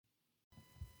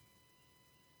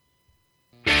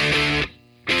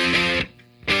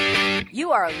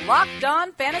You are Locked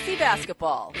On Fantasy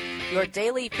Basketball, your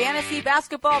daily fantasy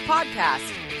basketball podcast,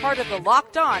 part of the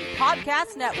Locked On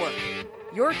Podcast Network.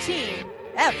 Your team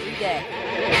every day.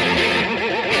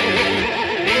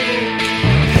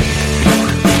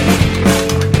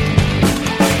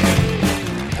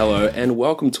 Hello and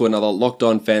welcome to another Locked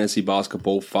On Fantasy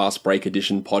Basketball Fast Break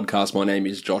Edition podcast. My name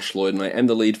is Josh Lloyd and I am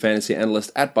the lead fantasy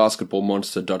analyst at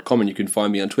basketballmonster.com, and you can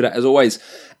find me on Twitter as always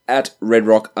at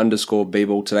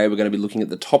redrock_bball. Today we're going to be looking at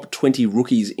the top 20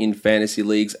 rookies in fantasy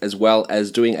leagues, as well as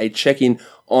doing a check-in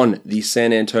on the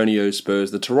San Antonio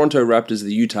Spurs, the Toronto Raptors,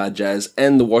 the Utah Jazz,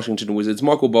 and the Washington Wizards.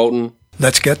 Michael Bolton.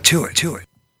 Let's get to it.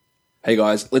 Hey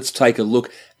guys, let's take a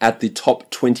look at the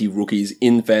top 20 rookies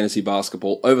in fantasy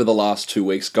basketball over the last 2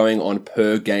 weeks, going on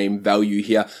per game value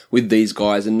here with these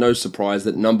guys. And no surprise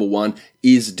that number one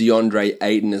is DeAndre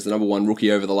Ayton as the number one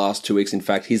rookie over the last 2 weeks. In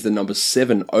fact, he's the number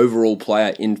 7 overall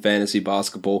player in fantasy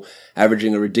basketball,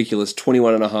 averaging a ridiculous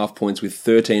 21.5 points with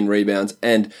 13 rebounds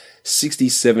and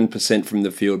 67% from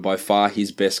the field, by far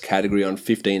his best category on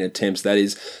 15 attempts. That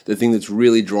is the thing that's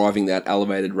really driving that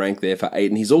elevated rank there for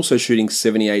Ayton. He's also shooting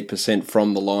 78%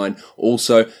 from the line.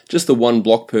 Also, just the 1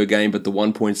 block per game, but the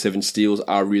 1.7 steals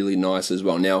are really nice as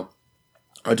well. Now,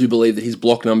 I do believe that his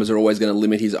block numbers are always going to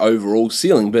limit his overall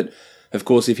ceiling, but of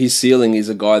course, if his ceiling is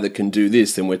a guy that can do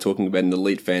this, then we're talking about an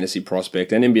elite fantasy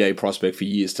prospect and NBA prospect for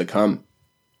years to come.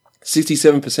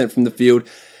 67% from the field.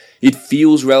 It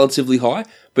feels relatively high,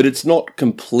 but it's not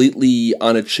completely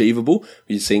unachievable.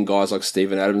 You've seen guys like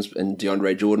Steven Adams and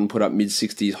DeAndre Jordan put up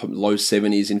mid-60s, low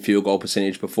 70s in field goal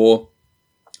percentage before.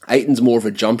 Ayton's more of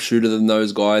a jump shooter than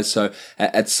those guys, so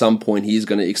at some point he's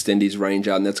going to extend his range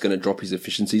out, and that's going to drop his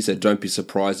efficiency, so don't be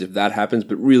surprised if that happens.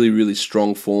 But really, really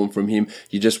strong form from him.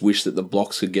 You just wish that the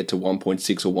blocks could get to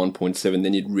 1.6 or 1.7,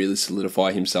 then you'd really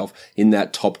solidify himself in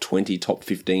that top 20, top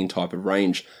 15 type of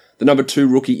range. The number 2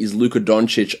 rookie is Luka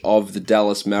Doncic of the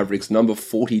Dallas Mavericks, number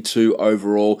 42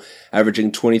 overall,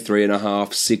 averaging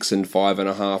 23.5, 6 and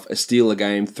 5.5, a steal a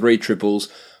game, 3 triples,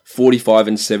 45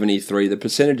 and 73. The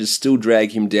percentages still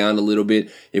drag him down a little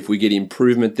bit. If we get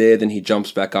improvement there, then he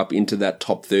jumps back up into that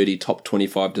top 30, top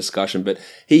 25 discussion, but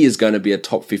he is going to be a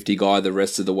top 50 guy the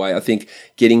rest of the way. I think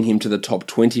getting him to the top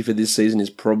 20 for this season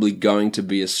is probably going to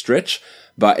be a stretch.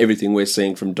 But everything we're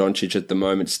seeing from Doncic at the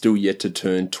moment, still yet to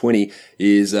turn 20,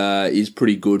 is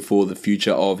pretty good for the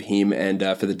future of him and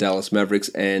for the Dallas Mavericks.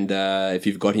 And if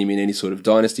you've got him in any sort of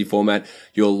dynasty format,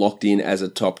 you're locked in as a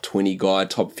top 20 guy,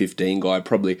 top 15 guy,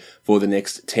 probably for the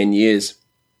next 10 years.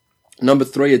 Number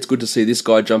 3, it's good to see this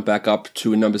guy jump back up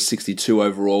to a number 62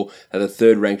 overall, the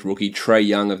 3rd ranked rookie, Trae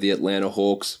Young of the Atlanta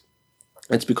Hawks.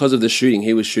 It's because of the shooting.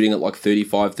 He was shooting at like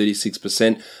 35,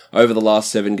 36%. Over the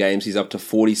last 7 games, he's up to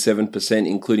 47%,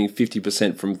 including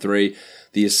 50% from 3.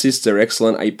 The assists are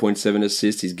excellent, 8.7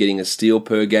 assists. He's getting a steal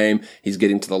per game. He's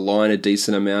getting to the line a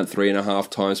decent amount, 3.5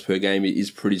 times per game. It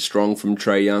is pretty strong from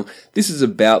Trae Young. This is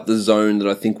about the zone that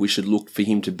I think we should look for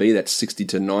him to be, that 60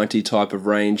 to 90 type of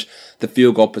range. The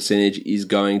field goal percentage is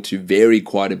going to vary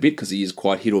quite a bit because he is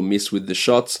quite hit or miss with the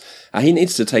shots. He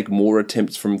needs to take more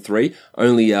attempts from 3,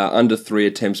 only under 3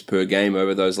 attempts per game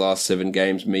over those last 7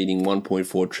 games, meaning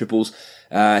 1.4 triples.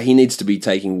 He needs to be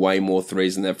taking way more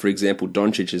threes than that. For example,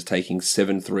 Doncic is taking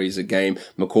 7 threes a game.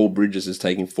 Mikal Bridges is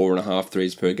taking 4.5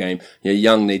 threes per game.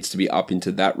 Young needs to be up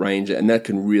into that range, and that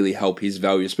can really help his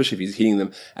value, especially if he's hitting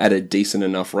them at a decent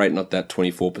enough rate, not that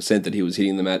 24% that he was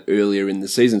hitting them at earlier in the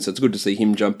season. So it's good to see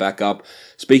him jump back up.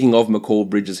 Speaking of Mikal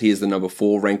Bridges, he is the number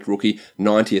 4 ranked rookie,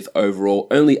 90th overall,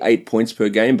 only 8 points per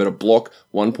game, but a block,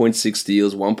 1.6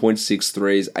 steals, 1.6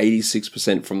 threes,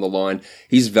 86% from the line.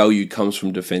 His value comes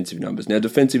from defensive numbers. Now,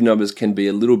 defensive numbers can be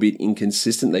a little bit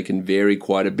inconsistent. They can vary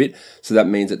quite a bit. So that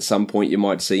means at some point you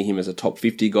might see him as a top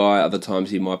 50 guy. Other times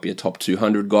he might be a top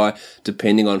 200 guy,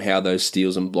 depending on how those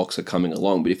steals and blocks are coming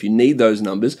along. But if you need those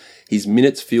numbers, his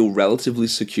minutes feel relatively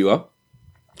secure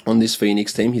on this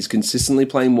Phoenix team. He's consistently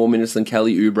playing more minutes than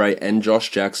Kelly Oubre and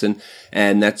Josh Jackson,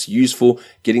 and that's useful.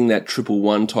 Getting that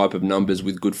 1-1 type of numbers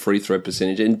with good free throw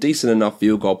percentage and decent enough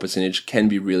field goal percentage can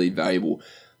be really valuable.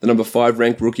 The number 5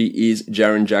 ranked rookie is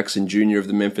Jaren Jackson Jr. of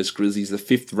the Memphis Grizzlies, the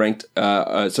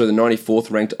 94th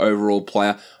ranked overall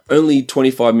player. Only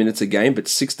 25 minutes a game, but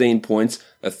 16 points,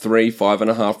 a 3,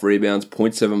 5.5 rebounds,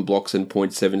 0.7 blocks, and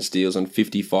 0.7 steals on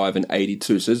 55 and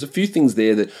 82. So there's a few things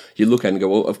there that you look at and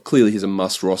go, well, clearly he's a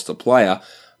must-roster player,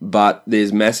 but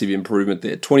there's massive improvement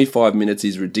there. 25 minutes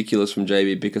is ridiculous from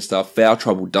JB Bickerstaff. Foul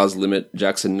trouble does limit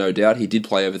Jackson, no doubt. He did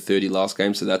play over 30 last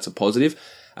game, so that's a positive.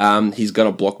 He's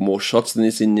going to block more shots than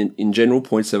this in general,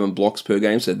 0.7 blocks per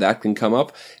game, so that can come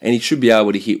up. And he should be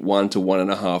able to hit 1 to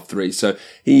 1.5 threes. So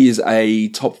he is a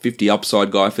top 50 upside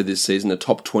guy for this season, a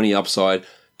top 20 upside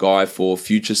guy for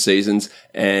future seasons,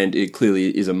 and it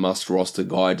clearly is a must-roster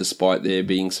guy despite there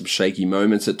being some shaky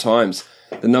moments at times.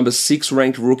 The number 6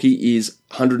 ranked rookie is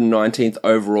 119th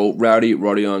overall, Rowdy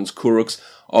Rodions Kurucs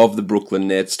of the Brooklyn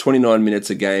Nets. 29 minutes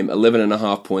a game,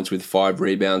 11.5 points with 5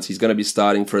 rebounds. He's going to be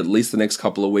starting for at least the next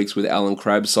couple of weeks with Alan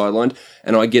Crabb sidelined,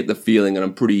 and I get the feeling,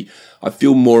 and I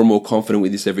feel more and more confident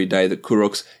with this every day, that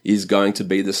Kurucs is going to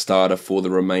be the starter for the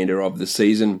remainder of the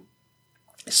season.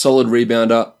 Solid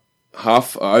rebounder.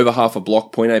 Over half a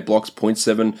block, 0.8 blocks,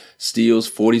 0.7 steals,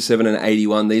 47 and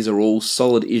 81. These are all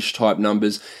solid-ish type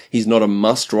numbers. He's not a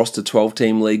must-roster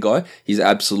 12-team league guy. He's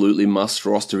absolutely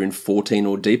must-roster in 14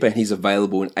 or deeper, and he's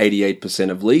available in 88%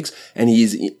 of leagues, and he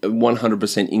is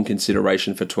 100% in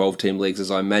consideration for 12-team leagues, as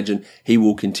I imagine he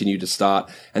will continue to start.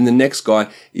 And the next guy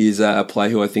is a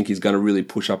player who I think is going to really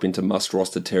push up into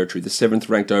must-roster territory. The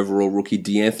 7th-ranked overall rookie,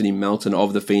 De'Anthony Melton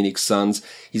of the Phoenix Suns.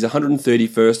 He's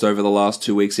 131st over the last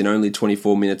 2 weeks in only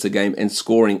 24 minutes a game and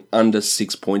scoring under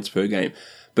 6 points per game.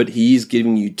 But he is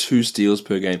giving you 2 steals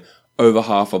per game, over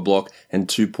half a block, and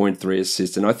 2.3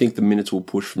 assists. And I think the minutes will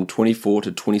push from 24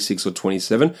 to 26 or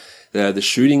 27. The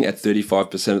shooting at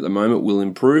 35% at the moment will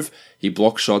improve. He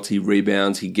blocks shots, he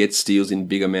rebounds, he gets steals in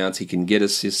big amounts, he can get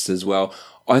assists as well.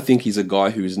 I think he's a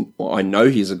guy I know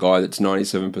he's a guy that's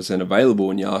 97%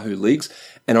 available in Yahoo leagues,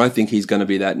 and I think he's going to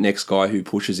be that next guy who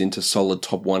pushes into solid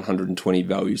top 120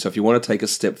 value. So if you want to take a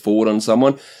step forward on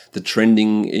someone, the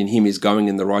trending in him is going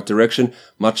in the right direction,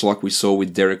 much like we saw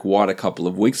with Derek White a couple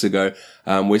of weeks ago.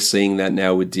 We're seeing that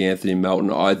now with De'Anthony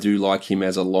Melton. I do like him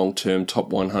as a long-term top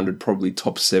 100, probably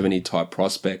top 70 type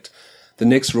prospect. The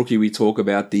next rookie we talk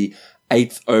about, the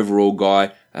 8th overall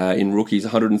guy in rookies,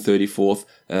 134th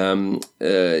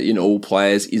in all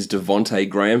players, is Devontae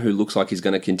Graham, who looks like he's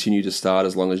going to continue to start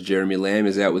as long as Jeremy Lamb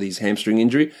is out with his hamstring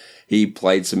injury. He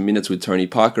played some minutes with Tony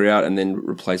Parker out and then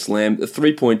replaced Lamb. The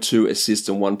 3.2 assists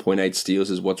and 1.8 steals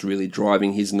is what's really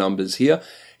driving his numbers here.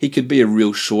 He could be a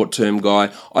real short-term guy.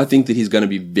 I think that he's going to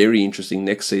be very interesting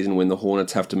next season when the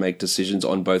Hornets have to make decisions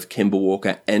on both Kemba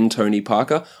Walker and Tony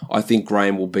Parker. I think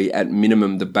Graham will be at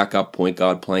minimum the backup point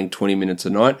guard playing 20 minutes a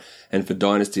night. And for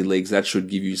Dynasty Leagues, that should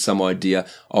give you some idea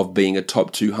of being a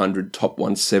top 200, top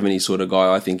 170 sort of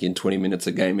guy, I think, in 20 minutes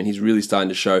a game. And he's really starting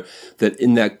to show that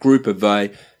in that group of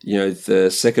the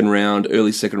early second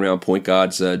round point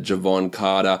guards, Javon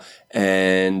Carter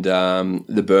and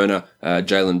the burner,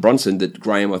 Jalen Brunson, that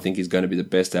Graham, I think, is going to be the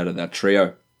best out of that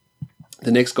trio.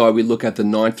 The next guy we look at, the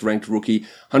 9th ranked rookie,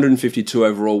 152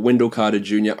 overall, Wendell Carter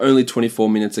Jr., only 24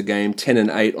 minutes a game, 10 and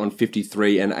 8 on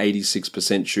 53 and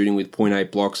 86% shooting with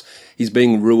 0.8 blocks. He's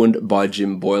being ruined by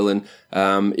Jim Boylen.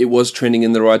 It was trending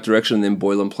in the right direction, and then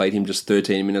Boylen played him just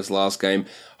 13 minutes last game.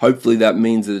 Hopefully that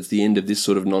means that it's the end of this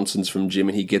sort of nonsense from Jim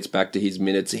and he gets back to his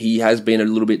minutes. He has been a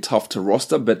little bit tough to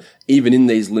roster, but even in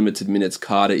these limited minutes,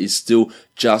 Carter is still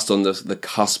just on the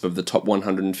cusp of the top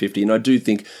 150. And I do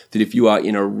think that if you are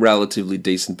in a relatively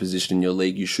decent position in your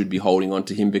league, you should be holding on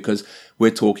to him, because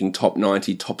we're talking top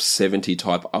 90, top 70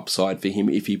 type upside for him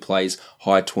if he plays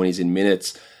high 20s in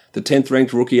minutes. The 10th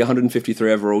ranked rookie,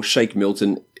 153 overall, Shake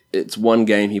Milton. It's one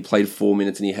game, he played 4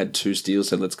 minutes and he had 2 steals,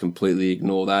 so let's completely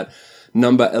ignore that.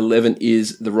 Number 11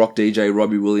 is the Rock DJ,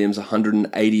 Robbie Williams,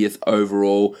 180th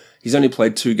overall. He's only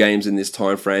played 2 games in this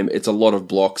time frame. It's a lot of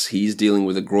blocks. He's dealing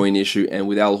with a groin issue, and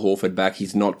with Al Horford back,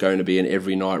 he's not going to be an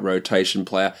every night rotation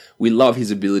player. We love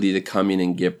his ability to come in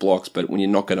and get blocks, but when you're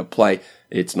not going to play,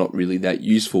 it's not really that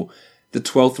useful. The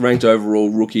 12th ranked overall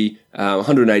rookie,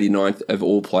 189th of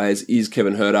all players, is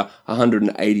Kevin Huerter,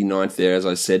 189th there, as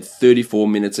I said, 34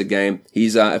 minutes a game.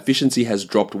 His efficiency has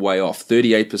dropped way off,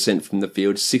 38% from the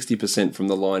field, 60% from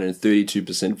the line, and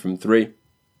 32% from 3.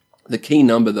 The key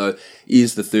number, though,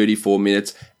 is the 34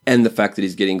 minutes and the fact that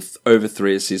he's getting over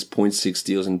 3 assists, 0.6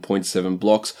 steals, and 0.7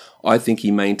 blocks. I think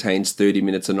he maintains 30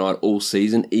 minutes a night all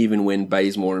season, even when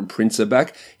Bazemore and Prince are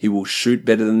back. He will shoot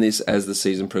better than this as the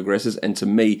season progresses, and to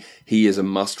me, he is a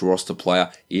must-roster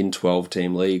player in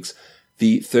 12-team leagues.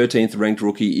 The 13th ranked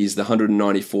rookie is the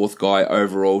 194th guy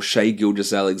overall, Shai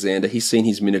Gilgeous-Alexander. He's seen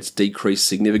his minutes decrease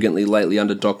significantly lately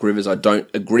under Doc Rivers. I don't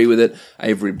agree with it.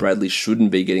 Avery Bradley shouldn't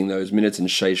be getting those minutes,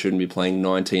 and Shai shouldn't be playing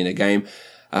 19 a game.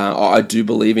 I do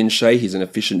believe in Shai. He's an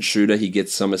efficient shooter. He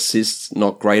gets some assists,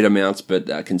 not great amounts, but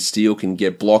can steal, can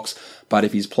get blocks. But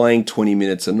if he's playing 20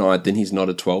 minutes a night, then he's not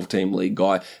a 12-team league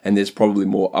guy, and there's probably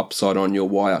more upside on your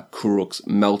wire. Kurucs,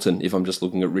 Melton, if I'm just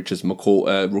looking at rookies.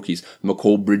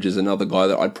 McCall Bridges, another guy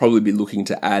that I'd probably be looking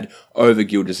to add over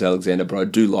Gilgeous-Alexander, but I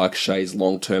do like Shai's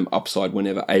long-term upside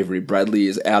whenever Avery Bradley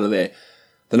is out of there.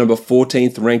 The number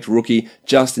 14th ranked rookie,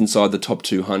 just inside the top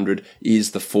 200,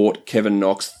 is the Fort, Kevin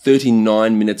Knox,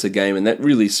 39 minutes a game, and that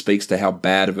really speaks to how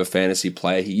bad of a fantasy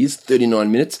player he is. 39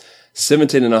 minutes,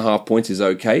 17.5 points is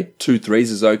okay, 2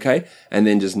 threes is okay, and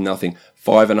then just nothing.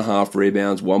 5.5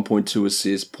 rebounds, 1.2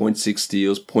 assists, 0.6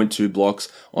 steals, 0.2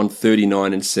 blocks on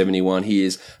 39 and 71. He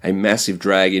is a massive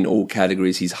drag in all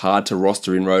categories. He's hard to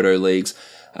roster in Roto leagues,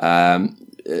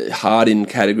 hard in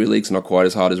category leagues, not quite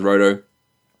as hard as Roto.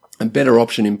 A better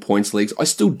option in points leagues. I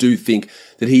still do think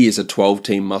that he is a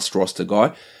 12-team must-roster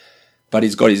guy, but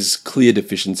he's got his clear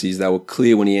deficiencies. They were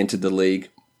clear when he entered the league.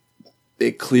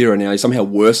 They're clearer now. He's somehow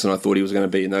worse than I thought he was going to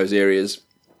be in those areas.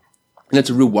 And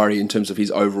that's a real worry in terms of his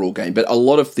overall game. But a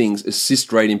lot of things,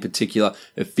 assist rate in particular,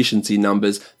 efficiency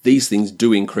numbers, these things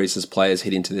do increase as players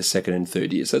head into their second and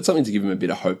third year. So it's something to give him a bit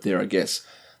of hope there, I guess.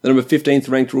 The number 15th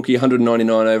ranked rookie,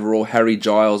 199 overall, Harry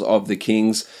Giles of the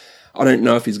Kings. I don't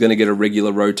know if he's going to get a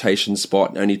regular rotation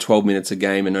spot, only 12 minutes a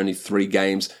game and only 3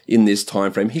 games in this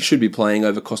time frame. He should be playing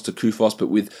over Costa Koufos, but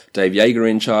with Dave Yeager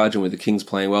in charge and with the Kings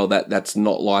playing well, that's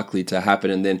not likely to happen.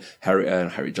 And then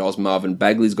Harry Giles, Marvin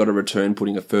Bagley's got a return,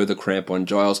 putting a further cramp on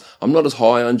Giles. I'm not as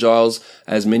high on Giles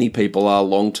as many people are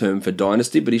long-term for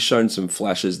Dynasty, but he's shown some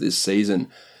flashes this season.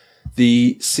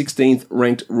 The 16th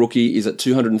ranked rookie is at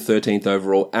 213th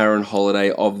overall, Aaron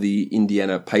Holiday of the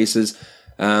Indiana Pacers.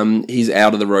 He's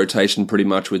out of the rotation pretty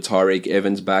much with Tyreke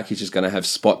Evans back. He's just going to have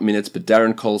spot minutes, but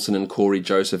Darren Collison and Corey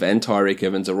Joseph and Tyreke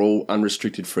Evans are all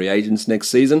unrestricted free agents next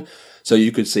season. So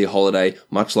you could see Holiday,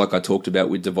 much like I talked about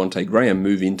with Devontae Graham,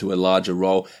 move into a larger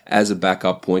role as a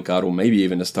backup point guard or maybe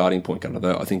even a starting point guard,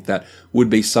 although I think that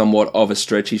would be somewhat of a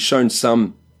stretch. He's shown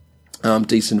some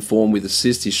decent form with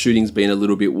assists. His shooting's been a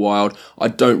little bit wild. I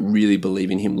don't really believe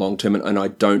in him long-term, and I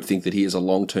don't think that he is a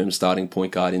long-term starting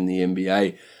point guard in the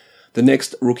NBA. The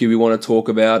next rookie we want to talk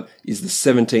about is the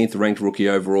 17th ranked rookie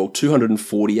overall.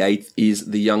 248th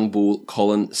is the young bull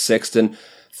Colin Sexton.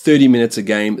 30 minutes a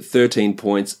game, 13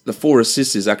 points. The 4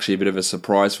 assists is actually a bit of a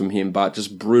surprise from him, but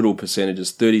just brutal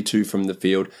percentages. 32 from the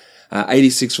field.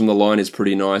 86 from the line is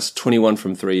pretty nice. 21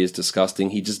 from 3 is disgusting.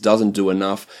 He just doesn't do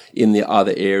enough in the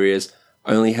other areas.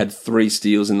 Only had 3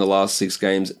 steals in the last 6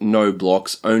 games, no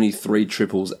blocks, only 3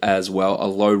 triples as well, a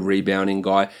low rebounding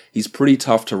guy. He's pretty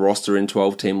tough to roster in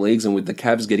 12-team leagues, and with the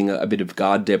Cavs getting a bit of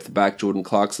guard depth back, Jordan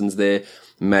Clarkson's there,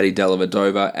 Matty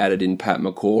Dellavedova, added in Pat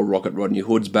McCaw, Rocket Rodney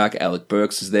Hood's back, Alec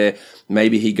Burks is there.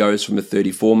 Maybe he goes from a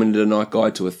 34-minute-a-night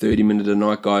guy to a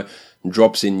 30-minute-a-night guy,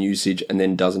 drops in usage, and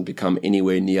then doesn't become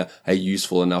anywhere near a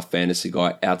useful enough fantasy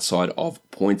guy outside of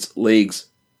points leagues.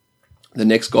 The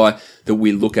next guy that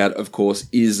we look at, of course,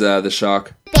 is the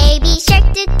Shark. Baby Shark.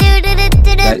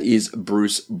 That is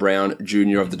Bruce Brown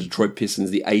Jr. of the Detroit Pistons,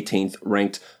 the 18th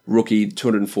ranked rookie,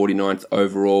 249th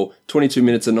overall, 22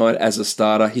 minutes a night as a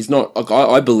starter. He's not,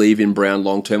 I believe in Brown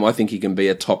long term. I think he can be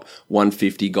a top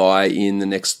 150 guy in the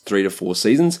next 3 to 4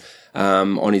 seasons.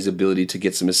 On his ability to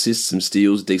get some assists, some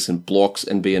steals, decent blocks,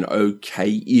 and be an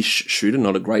okay-ish shooter,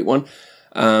 not a great one.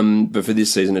 But for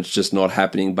this season, it's just not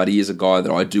happening. But he is a guy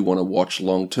that I do want to watch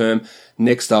long term.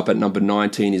 Next up at number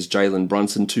 19 is Jalen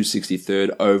Brunson,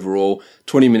 263rd overall,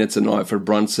 20 minutes a night for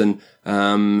Brunson,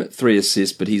 3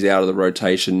 assists, but he's out of the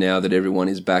rotation now that everyone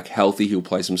is back healthy. He'll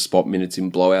play some spot minutes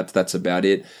in blowouts. That's about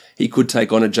it. He could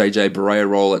take on a JJ Barea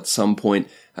role at some point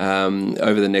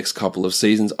over the next couple of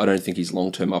seasons. I don't think his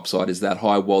long-term upside is that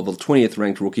high, while the 20th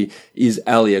ranked rookie is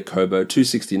Ali Okobo,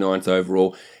 269th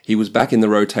overall. He was back in the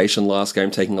rotation last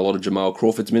game, taking a lot of Jamal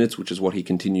Crawford's minutes, which is what he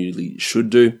continually should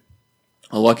do.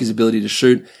 I like his ability to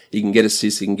shoot. He can get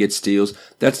assists, he can get steals.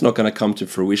 That's not going to come to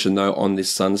fruition, though, on this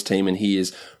Suns team, and he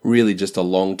is really just a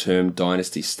long-term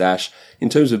dynasty stash. In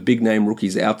terms of big-name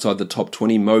rookies outside the top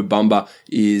 20, Mo Bamba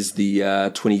is the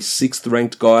 26th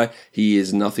ranked guy. He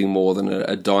is nothing more than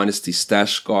a dynasty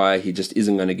stash guy. He just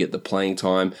isn't going to get the playing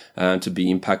time to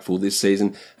be impactful this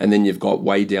season. And then you've got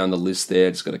way down the list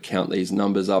there. Just got to count these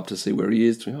numbers up to see where he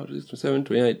is. 27,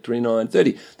 28, 29,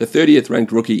 30. The 30th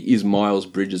ranked rookie is Miles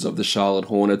Bridges of the Charlotte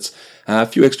Hornets. A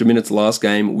few extra minutes last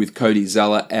game with Cody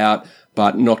Zeller out,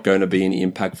 but not going to be an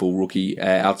impactful rookie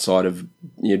outside of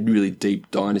really deep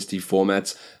dynasty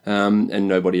formats, and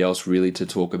nobody else really to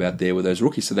talk about there with those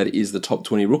rookies. So that is the top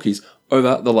 20 rookies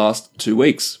over the last 2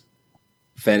 weeks.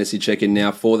 Fantasy check-in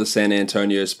now for the San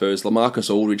Antonio Spurs. LaMarcus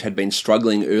Aldridge had been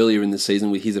struggling earlier in the season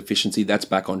with his efficiency. That's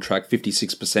back on track,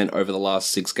 56% over the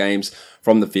last 6 games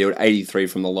from the field, 83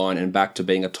 from the line, and back to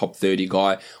being a top 30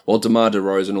 guy, while DeMar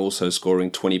DeRozan also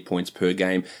scoring 20 points per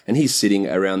game, and he's sitting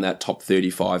around that top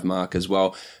 35 mark as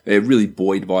well. They're really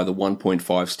buoyed by the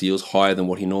 1.5 steals, higher than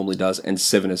what he normally does, and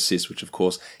 7 assists, which of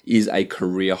course is a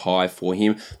career high for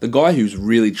him. The guy who's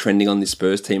really trending on this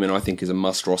Spurs team, and I think is a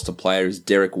must-roster player, is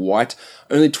Derek White.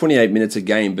 Only 28 minutes a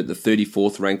game, but the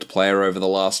 34th ranked player over the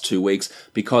last 2 weeks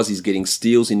because he's getting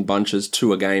steals in bunches,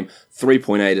 2 a game,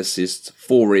 3.8 assists,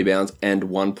 4 rebounds, and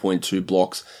 1.2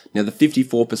 blocks. Now, the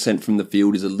 54% from the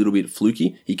field is a little bit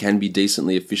fluky. He can be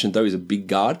decently efficient, though. He's a big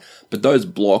guard. But those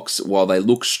blocks, while they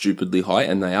look stupidly high,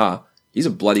 and they are, he's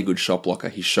a bloody good shot blocker.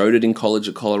 He showed it in college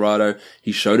at Colorado.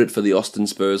 He showed it for the Austin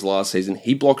Spurs last season.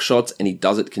 He blocks shots, and he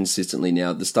does it consistently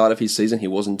now. At the start of his season, he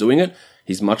wasn't doing it.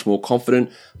 He's much more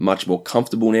confident, much more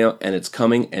comfortable now, and it's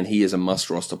coming, and he is a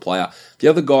must-roster player. The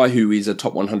other guy who is a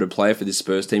top 100 player for this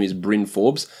Spurs team is Bryn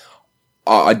Forbes.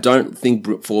 I don't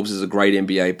think Forbes is a great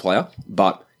NBA player,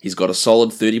 but he's got a solid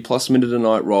 30-plus minute a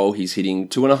night role. He's hitting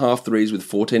 2.5 threes with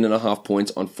 14.5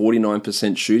 points on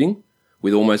 49% shooting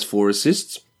with almost 4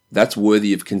 assists. That's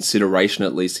worthy of consideration,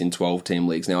 at least in 12-team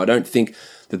leagues. Now, I don't think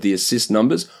that the assist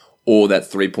numbers or that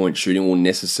 3-point shooting will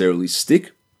necessarily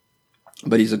stick,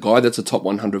 but he's a guy that's a top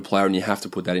 100 player, and you have to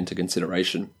put that into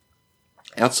consideration.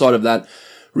 Outside of that,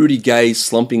 Rudy Gay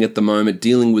slumping at the moment,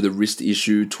 dealing with a wrist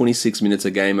issue, 26 minutes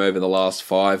a game over the last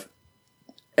 5.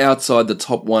 Outside the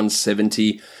top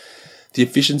 170, the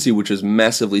efficiency, which was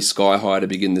massively sky high to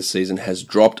begin this season, has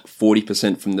dropped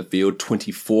 40% from the field,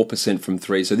 24% from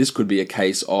 3. So this could be a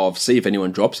case of see if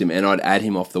anyone drops him, and I'd add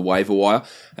him off the waiver wire.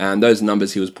 And those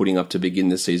numbers he was putting up to begin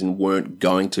this season weren't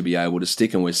going to be able to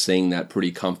stick, and we're seeing that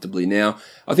pretty comfortably now.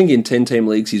 I think in 10-team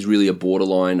leagues, he's really a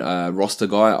borderline roster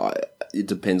guy. It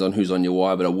depends on who's on your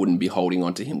wire, but I wouldn't be holding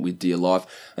on to him with dear life.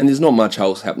 And there's not much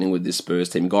else happening with this Spurs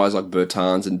team. Guys like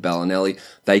Bertans and Bellinelli,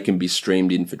 they can be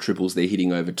streamed in for triples. They're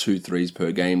hitting over 2 threes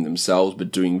per game themselves,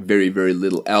 but doing very, very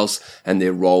little else, and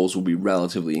their roles will be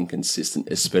relatively inconsistent,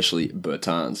 especially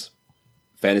Bertans.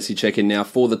 Fantasy check-in now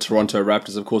for the Toronto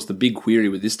Raptors. Of course, the big query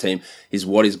with this team is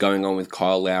what is going on with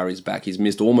Kyle Lowry's back. He's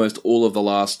missed almost all of the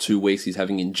last 2 weeks. He's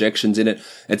having injections in it.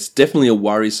 It's definitely a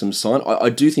worrisome sign. I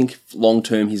do think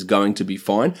long-term he's going to be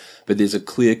fine, but there's a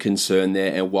clear concern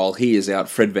there. And while he is out,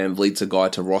 Fred VanVleet's a guy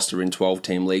to roster in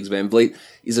 12-team leagues. VanVleet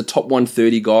is a top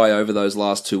 130 guy over those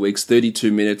last 2 weeks,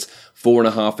 32 minutes,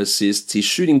 4.5 assists. He's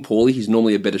shooting poorly. He's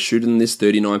normally a better shooter than this,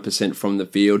 39% from the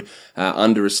field,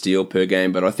 under a steal per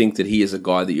game. But I think that he is a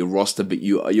guy that you roster, but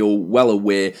you're well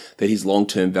aware that his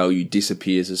long-term value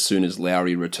disappears as soon as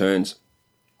Lowry returns.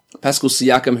 Pascal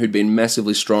Siakam, who'd been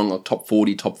massively strong, a top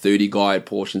 40, top 30 guy at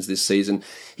portions this season,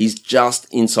 he's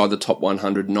just inside the top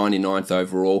 100, 99th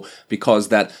overall, because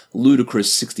that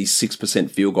ludicrous 66%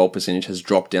 field goal percentage has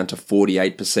dropped down to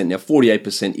 48%. Now,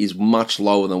 48% is much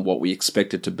lower than what we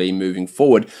expect it to be moving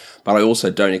forward, but I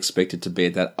also don't expect it to be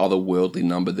at that otherworldly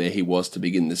number there he was to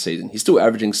begin the season. He's still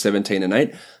averaging 17 and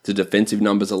 8. The defensive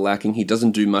numbers are lacking. He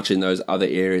doesn't do much in those other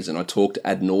areas, and I talked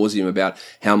ad nauseum about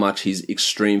how much his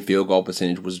extreme field goal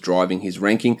percentage was driving his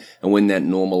ranking, and when that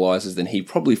normalizes, then he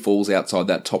probably falls outside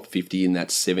that top 50 in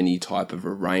that 70 type of a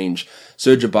range.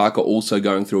 Serge Ibaka also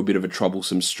going through a bit of a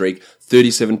troublesome streak,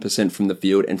 37% from the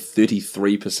field and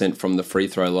 33% from the free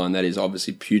throw line. That is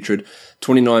obviously putrid.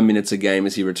 29 minutes a game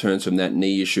as he returns from that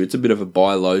knee issue. It's a bit of a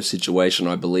buy low situation,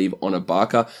 I believe, on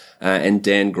Ibaka. And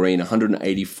Dan Green,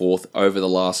 184th over the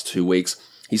last 2 weeks.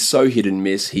 He's so hit and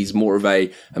miss. He's more of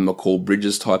a McCall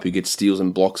Bridges type who gets steals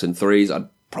and blocks and threes. I'd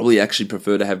probably actually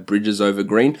prefer to have Bridges over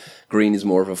Green. Green is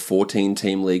more of a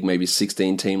 14-team league, maybe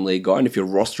 16-team league guy. And if you're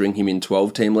rostering him in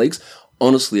 12-team leagues,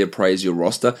 honestly appraise your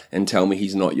roster and tell me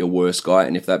he's not your worst guy.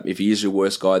 And if he is your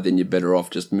worst guy, then you're better off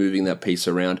just moving that piece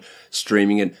around,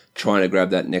 streaming it, trying to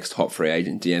grab that next hot free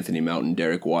agent, DeAnthony Melton,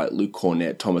 Derek White, Luke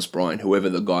Cornett, Thomas Bryant, whoever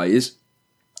the guy is.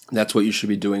 That's what you should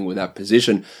be doing with that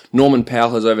position. Norman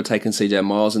Powell has overtaken CJ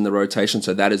Miles in the rotation,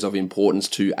 so that is of importance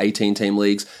to 18-team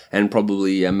leagues and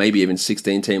probably maybe even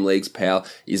 16-team leagues. Powell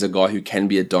is a guy who can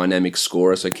be a dynamic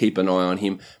scorer, so keep an eye on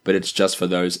him, but it's just for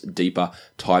those deeper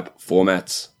type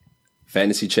formats.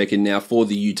 Fantasy check-in now for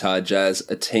the Utah Jazz,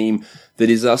 a team that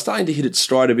is starting to hit its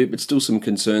stride a bit, but still some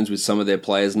concerns with some of their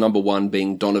players. Number one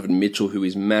being Donovan Mitchell, who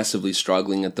is massively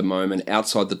struggling at the moment,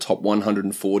 outside the top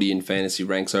 140 in fantasy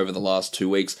ranks over the last 2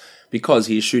 weeks, because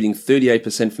he is shooting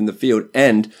 38% from the field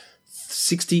and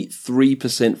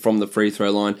 63% from the free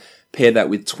throw line. Pair that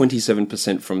with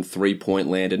 27% from 3-point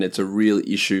land, and it's a real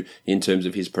issue in terms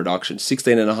of his production.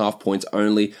 16.5 points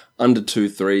only, under 2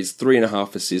 threes,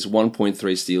 3.5 assists,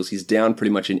 1.3 steals. He's down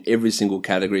pretty much in every single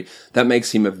category. That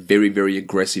makes him a very, very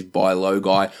aggressive buy low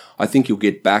guy. I think he'll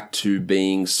get back to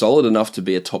being solid enough to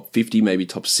be a top 50, maybe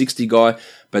top 60 guy,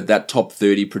 but that top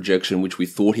 30 projection, which we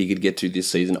thought he could get to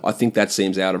this season, I think that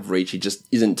seems out of reach. He just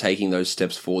isn't taking those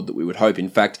steps forward that we would hope. In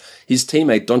fact, his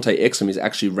teammate Dante Exum is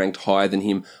actually ranked higher than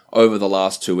him over the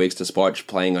last 2 weeks, despite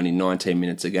playing only 19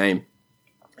 minutes a game.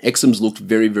 Exum's looked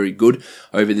very, very good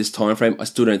over this time frame. I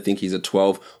still don't think he's a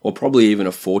 12 or probably even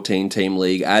a 14 team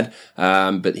league ad,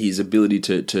 but his ability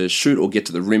to shoot or get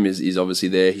to the rim is obviously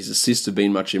there. His assists have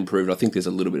been much improved. I think there's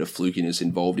a little bit of flukiness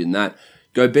involved in that.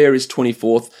 Gobert is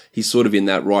 24th. He's sort of in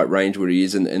that right range where he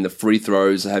is, and the free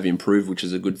throws have improved, which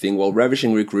is a good thing. While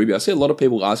ravishing Rick Rubio, I see a lot of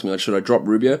people ask me, like, should I drop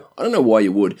Rubio? I don't know why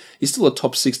you would. He's still a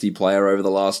top 60 player over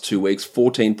the last 2 weeks.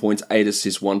 14 points, 8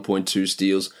 assists, 1.2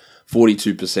 steals.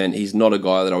 42%. He's not a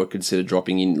guy that I would consider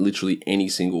dropping in literally any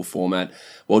single format.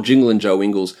 While Jingle and Joe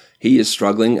Ingles, he is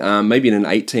struggling. Maybe in an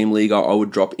 8-team league, I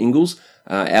would drop Ingles.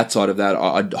 Outside of that,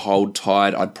 I'd hold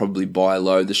tight. I'd probably buy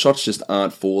low. The shots just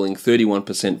aren't falling.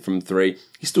 31% from 3.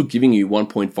 He's still giving you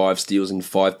 1.5 steals and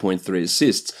 5.3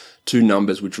 assists. 2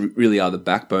 numbers which really are the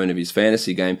backbone of his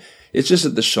fantasy game. It's just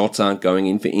that the shots aren't going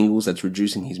in for Ingles. That's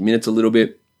reducing his minutes a little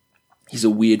bit. He's a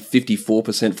weird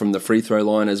 54% from the free throw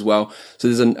line as well. So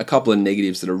there's a couple of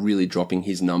negatives that are really dropping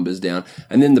his numbers down.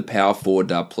 And then the power forward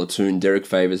platoon, Derek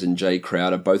Favors and Jay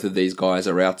Crowder, both of these guys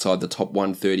are outside the top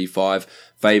 135.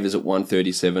 Favors at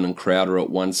 137 and Crowder at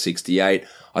 168.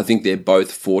 I think they're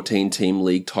both 14-team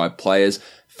league type players.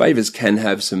 Favors can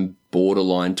have some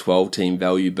borderline 12-team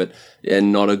value, but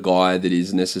not a guy that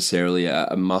is necessarily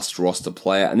a must roster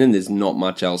player. And then there's not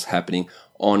much else happening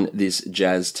on this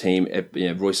Jazz team.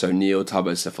 Royce O'Neal,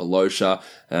 Thabo Sefolosha,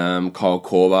 Kyle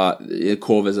Korver.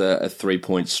 Korver's a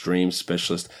 3-point stream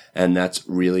specialist, and that's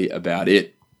really about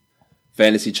it.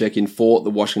 Fantasy check-in for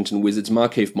the Washington Wizards.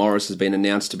 Markieff Morris has been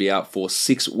announced to be out for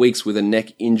 6 weeks with a neck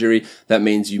injury. That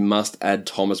means you must add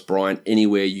Thomas Bryant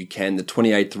anywhere you can. The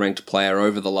 28th ranked player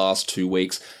over the last 2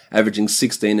 weeks, averaging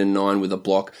 16 and 9 with a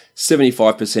block.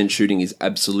 75% shooting is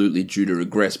absolutely due to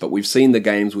regress, but we've seen the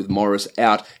games with Morris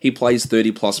out. He plays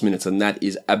 30 plus minutes, and that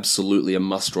is absolutely a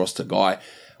must roster guy.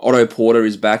 Otto Porter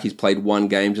is back. He's played 1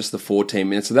 game, just the 14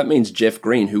 minutes. So that means Jeff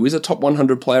Green, who is a top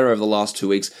 100 player over the last 2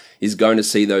 weeks, is going to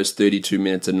see those 32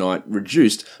 minutes a night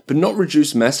reduced, but not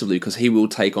reduced massively because he will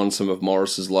take on some of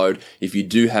Morris's load. If you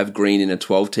do have Green in a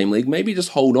 12-team league, maybe just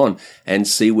hold on and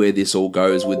see where this all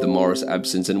goes with the Morris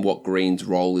absence and what Green's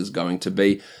role is going to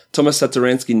be. Thomas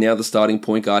Satoransky, now the starting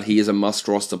point guard. He is a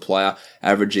must-roster player,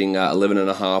 averaging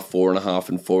 11.5, 4.5,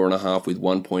 and 4.5 with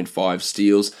 1.5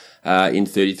 steals in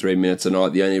 33 minutes a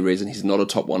night. The only reason he's not a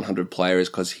top 100 player is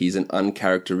because he's an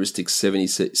uncharacteristic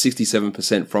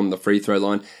 67% from the free throw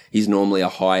line. He's normally a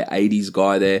high 80s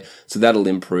guy there, so that'll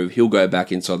improve. He'll go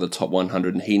back inside the top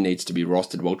 100, and he needs to be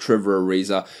rostered. While Trevor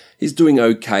Ariza is doing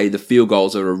okay. The field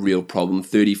goals are a real problem,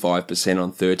 35%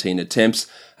 on 13 attempts.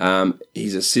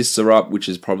 His assists are up, which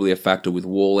is probably a factor with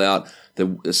Wall out.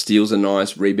 The steals are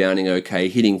nice, rebounding okay,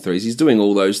 hitting threes. He's doing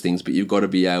all those things, but you've got to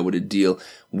be able to deal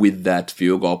with that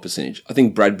field goal percentage. I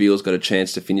think Brad Beal's got a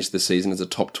chance to finish the season as a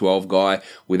top 12 guy.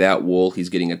 Without Wall, he's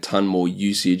getting a ton more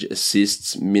usage,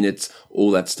 assists, minutes, all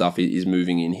that stuff is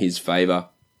moving in his favor.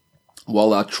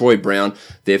 While Troy Brown,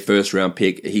 their first round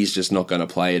pick, he's just not going to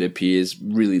play, it appears.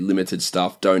 Really limited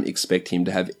stuff. Don't expect him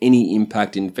to have any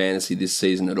impact in fantasy this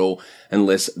season at all,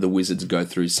 unless the Wizards go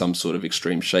through some sort of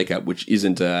extreme shakeup, which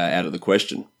isn't out of the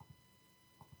question.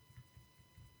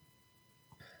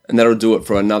 And that'll do it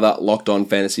for another Locked On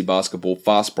Fantasy Basketball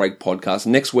Fast Break podcast.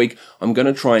 Next week, I'm going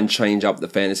to try and change up the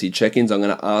fantasy check-ins. I'm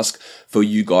going to ask for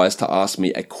you guys to ask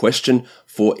me a question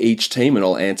for each team, and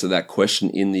I'll answer that question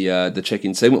in the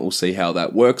check-in segment. We'll see how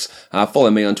that works.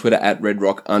 Follow me on Twitter at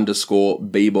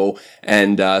redrock_bball,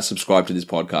 and subscribe to this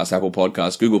podcast, Apple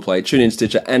Podcasts, Google Play, TuneIn,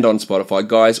 Stitcher, and on Spotify.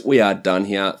 Guys, we are done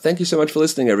here. Thank you so much for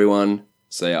listening, everyone.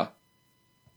 See ya.